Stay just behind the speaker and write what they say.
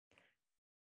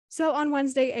So on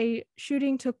Wednesday, a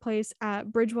shooting took place at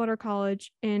Bridgewater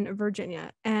College in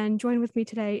Virginia. And joined with me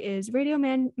today is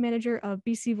manager of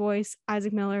BC Voice,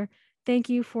 Issac Miller. Thank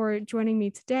you for joining me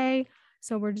today.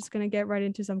 So we're just going to get right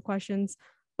into some questions.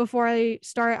 Before I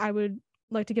start, I would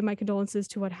like to give my condolences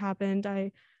to what happened.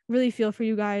 I really feel for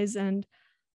you guys, and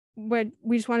we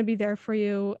just want to be there for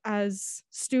you as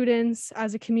students,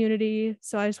 as a community.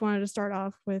 So I just wanted to start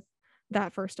off with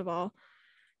that first of all.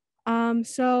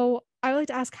 So I would like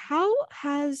to ask, how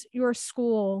has your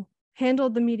school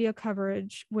handled the media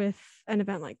coverage with an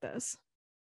event like this?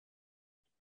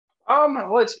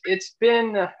 Well, it's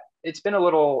been a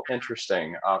little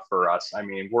interesting for us. I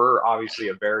mean, we're obviously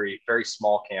a very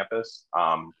small campus.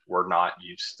 We're not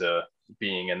used to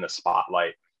being in the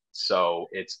spotlight, so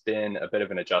it's been a bit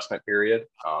of an adjustment period.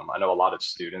 I know a lot of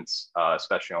students,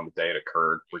 especially on the day it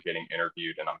occurred, were getting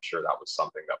interviewed, and I'm sure that was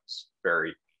something that was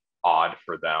very odd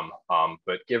for them.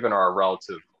 But given our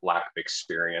relative lack of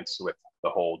experience with the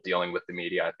whole dealing with the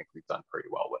media, I think we've done pretty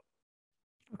well with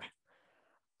it.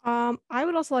 Okay. I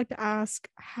would also like to ask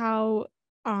how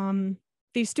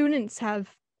these students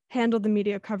have handled the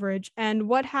media coverage, and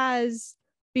what has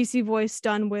BC Voice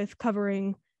done with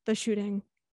covering the shooting?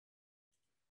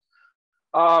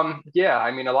 Yeah, I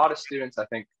mean, a lot of students, I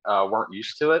think, weren't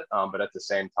used to it, but at the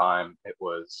same time, it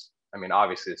was. I mean,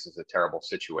 obviously, this is a terrible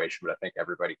situation, but I think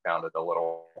everybody found it a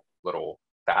little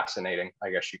fascinating,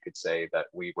 I guess you could say, that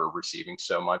we were receiving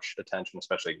so much attention,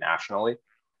 especially nationally.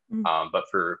 Mm. But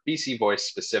for BC Voice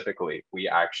specifically, we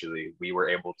were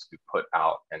able to put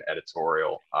out an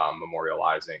editorial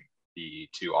memorializing the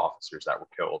two officers that were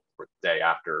killed for the day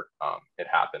after it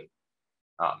happened,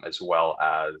 as well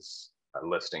as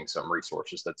listing some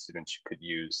resources that students could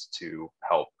use to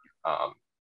help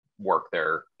work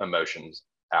their emotions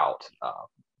out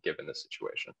given the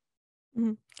situation.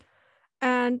 Mm-hmm.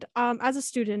 And as a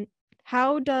student,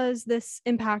 how does this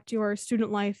impact your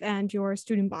student life and your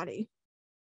student body?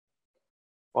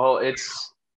 Well,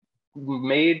 it's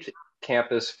made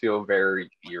campus feel very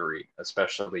eerie,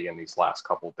 especially in these last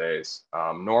couple days.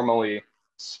 Normally,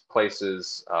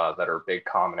 places that are big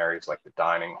common areas like the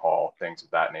dining hall, things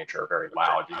of that nature, are very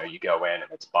loud. You know, you go in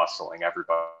and it's bustling,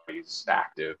 everybody's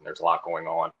active, and there's a lot going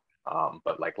on.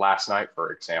 But like last night,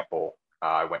 for example,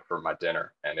 I went for my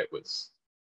dinner and it was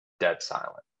dead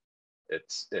silent.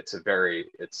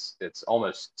 It's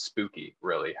almost spooky,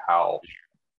 really, how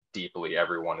deeply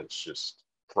everyone is just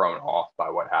thrown off by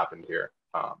what happened here.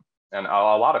 And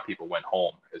a lot of people went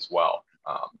home as well,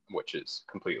 which is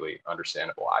completely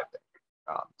understandable, I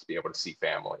think, to be able to see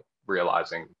family,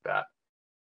 realizing that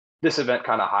this event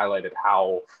kind of highlighted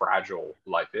how fragile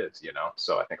life is, you know?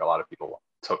 So I think a lot of people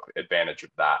took advantage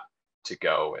of that to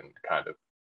go and kind of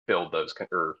build those,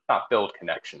 or not build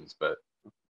connections, but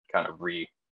kind of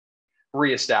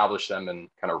reestablish them and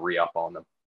kind of re-up on them.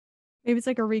 Maybe it's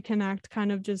like a reconnect,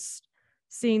 kind of just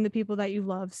seeing the people that you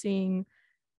love, seeing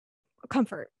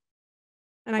comfort.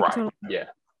 And Right. Yeah.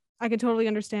 I can totally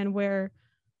understand where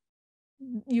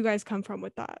you guys come from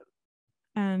with that.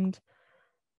 And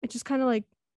it just kind of like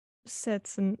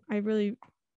sits, and I really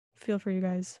feel for you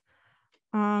guys.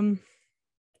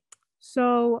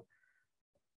 So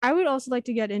I would also like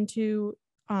to get into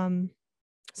some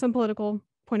political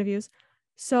point of views.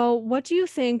 So what do you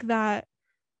think that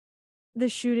the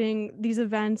shooting, these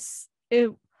events,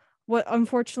 what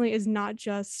unfortunately is not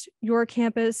just your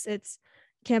campus, it's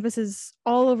campuses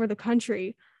all over the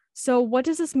country. So what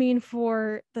does this mean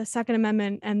for the Second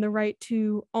Amendment and the right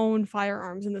to own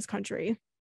firearms in this country?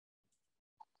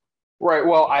 Right.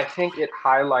 Well, I think it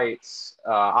highlights,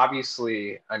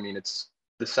 obviously, I mean, it's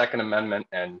the Second Amendment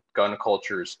and gun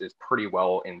cultures is pretty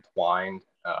well entwined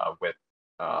with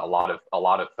a lot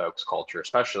of folks' culture,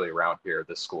 especially around here.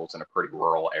 This school's in a pretty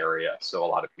rural area, so a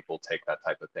lot of people take that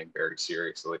type of thing very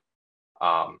seriously.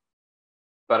 Um,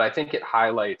 but I think it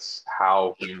highlights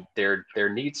how there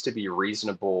needs to be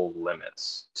reasonable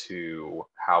limits to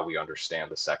how we understand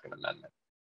the Second Amendment.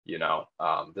 You know,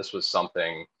 this was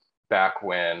something back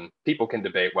when people can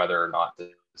debate whether or not the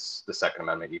Second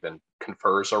Amendment even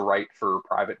confers a right for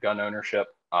private gun ownership.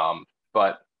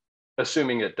 But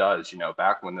assuming it does, you know,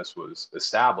 back when this was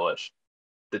established,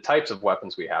 the types of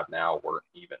weapons we have now weren't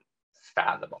even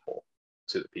fathomable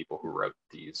to the people who wrote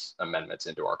these amendments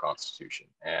into our Constitution.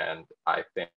 And I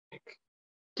think,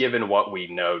 given what we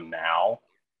know now,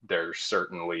 there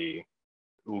certainly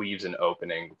leaves an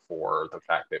opening for the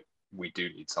fact that we do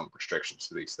need some restrictions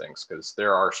to these things, because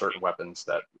there are certain weapons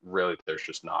that really there's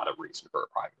just not a reason for a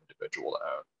private individual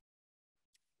to own.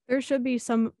 There should be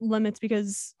some limits,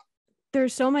 because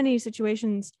there's so many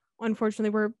situations, unfortunately,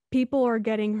 where people are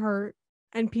getting hurt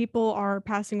and people are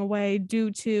passing away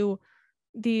due to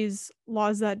these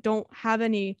laws that don't have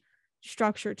any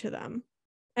structure to them.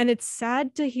 And it's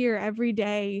sad to hear every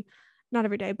day, not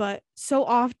every day, but so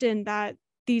often that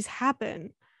these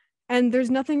happen and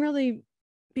there's nothing really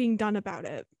being done about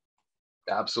it.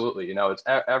 Absolutely. It's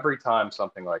every time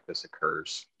something like this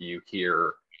occurs, you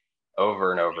hear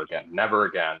over and over again, never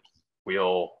again.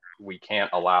 We can't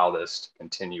allow this to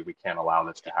continue. We can't allow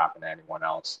this to happen to anyone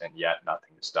else. And yet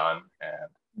nothing is done.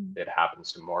 And it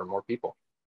happens to more and more people.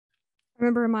 I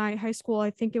remember in my high school,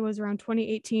 I think it was around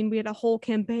 2018, we had a whole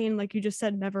campaign, like you just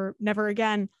said, never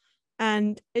again.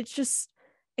 And it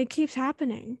keeps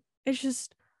happening. It's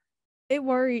just, it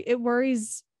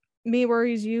worries me, it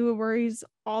worries you, it worries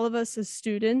all of us as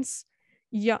students.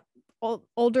 Yeah,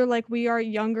 older like we are,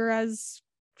 younger as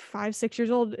 5, 6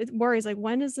 years old. It worries, like,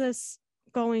 when is this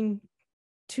going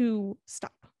to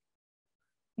stop?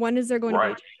 When is there going to be a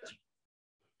Right. change?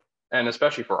 And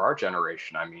especially for our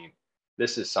generation, I mean,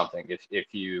 this is something,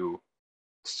 if you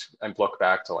and look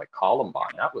back to like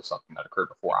Columbine, that was something that occurred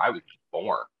before I was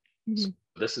born. So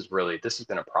Mm-hmm. this has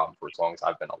been a problem for as long as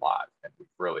I've been alive, and we've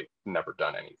really never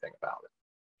done anything about it.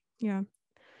 Yeah,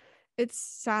 it's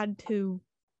sad too,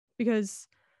 because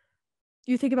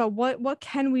you think about what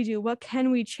can we do, what can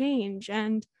we change,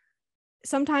 and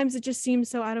sometimes it just seems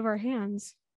so out of our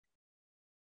hands,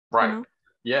 you Right. know.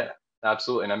 Yeah,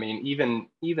 absolutely. And I mean,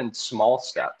 even small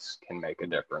steps can make a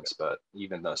difference, but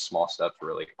even those small steps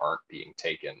really aren't being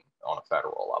taken on a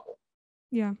federal level.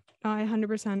 Yeah, I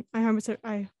 100%, I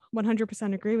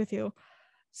 100% agree with you.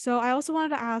 So I also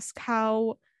wanted to ask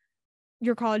how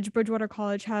your college, Bridgewater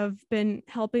College, have been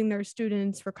helping their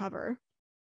students recover.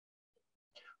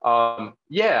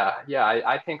 Yeah,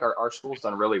 I think our school's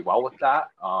done really well with that.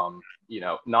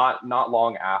 Not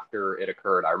long after it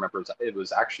occurred, I remember it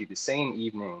was actually the same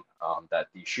evening that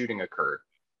the shooting occurred.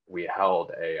 We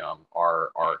held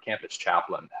our campus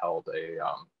chaplain held a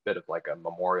bit of like a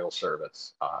memorial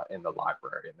service in the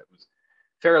library, and it was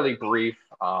fairly brief,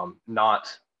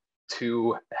 not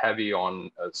too heavy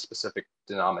on a specific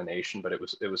denomination, but it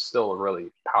was still a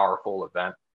really powerful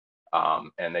event.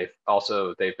 And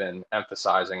they've been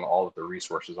emphasizing all of the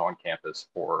resources on campus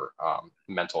for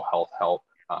mental health help,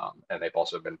 and they've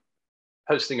also been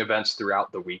hosting events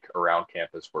throughout the week around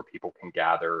campus where people can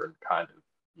gather and kind of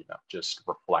just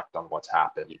reflect on what's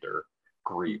happened or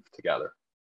grieve together.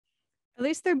 At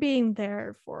least they're being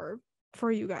there for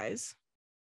you guys.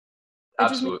 It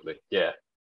just makes, Absolutely, yeah.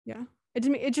 yeah.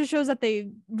 It just shows that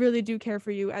they really do care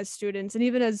for you as students and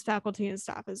even as faculty and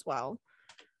staff as well.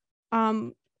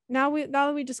 Um, now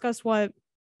that we discussed what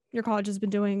your college has been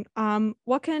doing,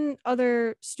 what can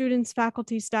other students,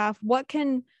 faculty, staff, what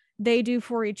can they do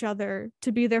for each other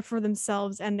to be there for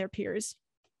themselves and their peers?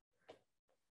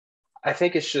 I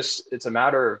think it's a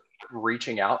matter of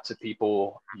reaching out to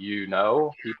people,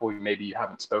 people maybe you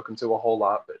haven't spoken to a whole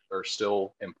lot, but are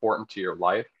still important to your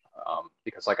life.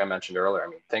 Because like I mentioned earlier, I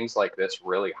mean, things like this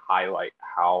really highlight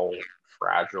how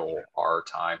fragile our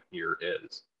time here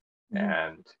is. Mhm.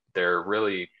 And they're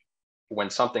really,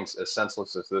 when something as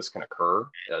senseless as this can occur,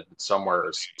 somewhere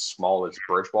as small as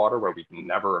Bridgewater, where we can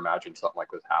never imagine something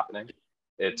like this happening,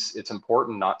 it's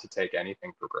important not to take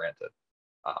anything for granted.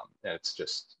 And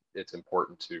it's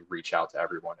important to reach out to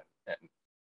everyone and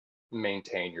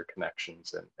maintain your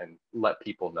connections and let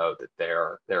people know that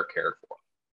they're cared for.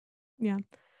 Yeah.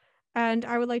 And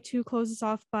I would like to close this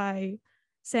off by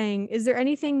saying, is there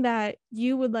anything that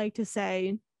you would like to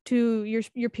say to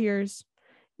your peers,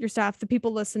 your staff, the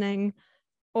people listening,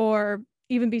 or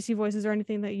even BC Voices, or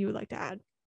anything that you would like to add?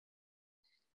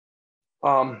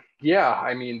 Yeah,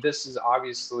 I mean, this is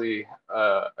obviously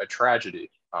a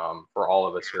tragedy for all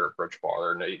of us here at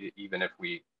Bridgewater. And even if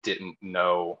we didn't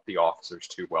know the officers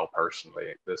too well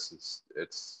personally,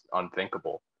 it's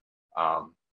unthinkable.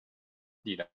 Um,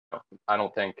 you know, I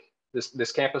don't think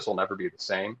this campus will never be the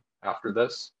same after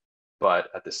this, but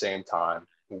at the same time,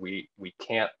 we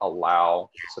can't allow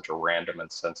such a random and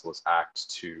senseless act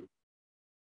to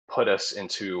put us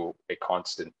into a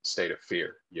constant state of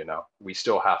fear. We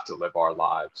still have to live our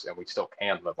lives, and we still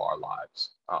can live our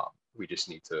lives. We just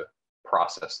need to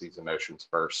process these emotions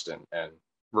first and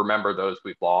remember those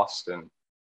we've lost and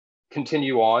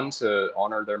continue on to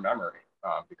honor their memory,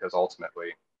 because ultimately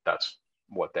that's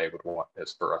what they would want,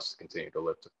 is for us to continue to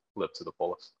live to the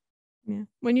fullest. Yeah.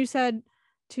 When you said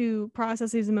to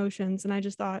process these emotions, and I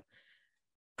just thought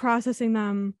processing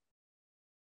them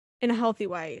in a healthy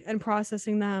way and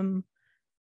processing them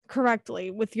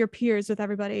correctly with your peers, with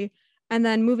everybody, and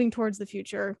then moving towards the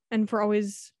future and for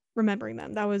always remembering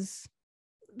them. That was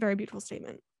a very beautiful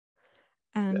statement.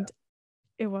 Yeah. And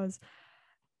it was.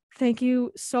 Thank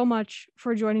you so much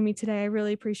for joining me today. I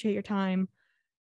really appreciate your time.